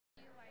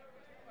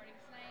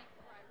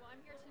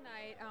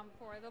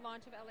for the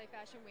launch of LA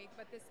Fashion Week,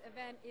 but this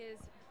event is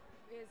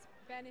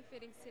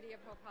benefiting City of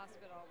Hope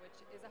Hospital, which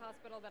is a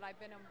hospital that I've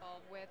been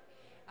involved with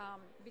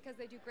because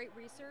they do great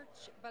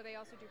research, but they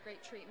also do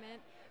great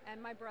treatment. And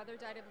my brother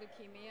died of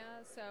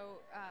leukemia, so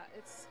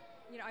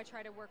I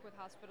try to work with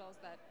hospitals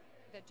that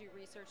do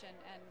research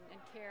and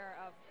care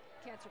of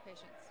cancer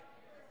patients.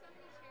 With so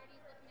many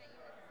charities looking at you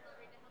as a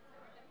celebrity to help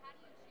support them, how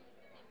do you choose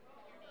the things to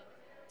put your name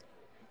to?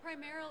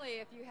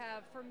 Primarily,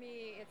 for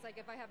me, it's like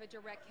if I have a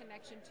direct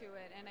connection to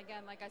it. And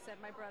again, like I said,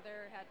 my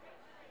brother had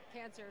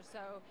cancer,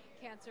 so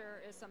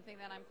cancer is something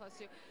that I'm close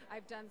to.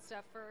 I've done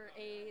stuff for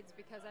AIDS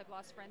because I've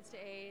lost friends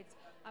to AIDS.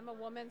 I'm a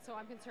woman, so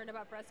I'm concerned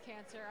about breast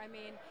cancer. I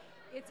mean,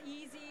 it's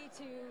easy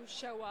to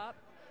show up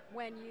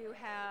when you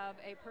have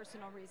a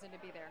personal reason to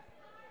be there.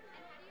 And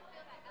how do you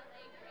feel that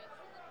LA brings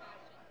to the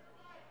fashion?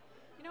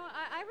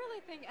 I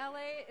really think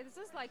LA,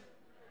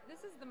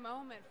 this is the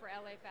moment for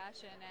LA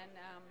fashion, and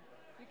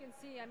you can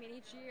see, I mean,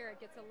 each year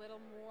it gets a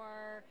little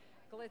more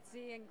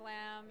glitzy and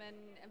glam and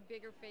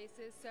bigger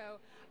faces,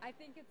 so I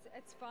think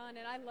it's fun,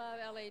 and I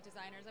love LA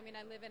designers. I mean,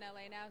 I live in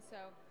LA now,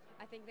 so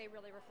I think they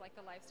really reflect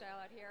the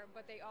lifestyle out here,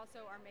 but they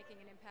also are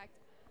making an impact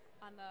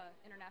on the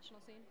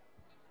international scene.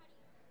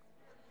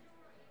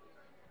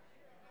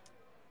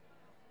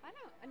 I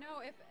don't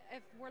know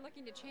if we're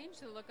looking to change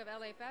the look of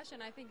LA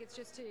fashion. I think it's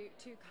just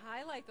to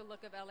highlight the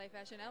look of LA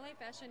fashion. LA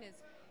fashion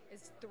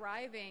is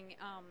thriving.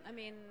 I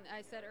mean,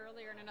 I said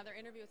earlier in another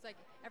interview, it's like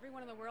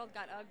everyone in the world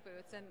got UGG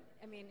boots, and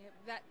I mean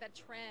that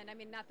trend. I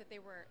mean, not that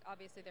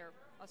they're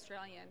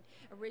Australian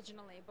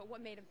originally, but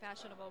what made them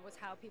fashionable was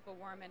how people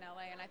wore them in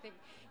LA. And I think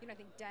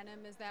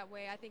denim is that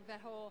way. I think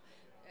that whole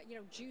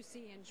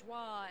Juicy and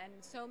Joie and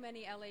so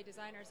many LA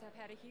designers have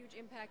had a huge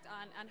impact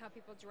on how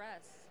people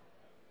dress.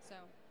 So.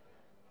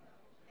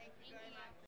 Thank you very much.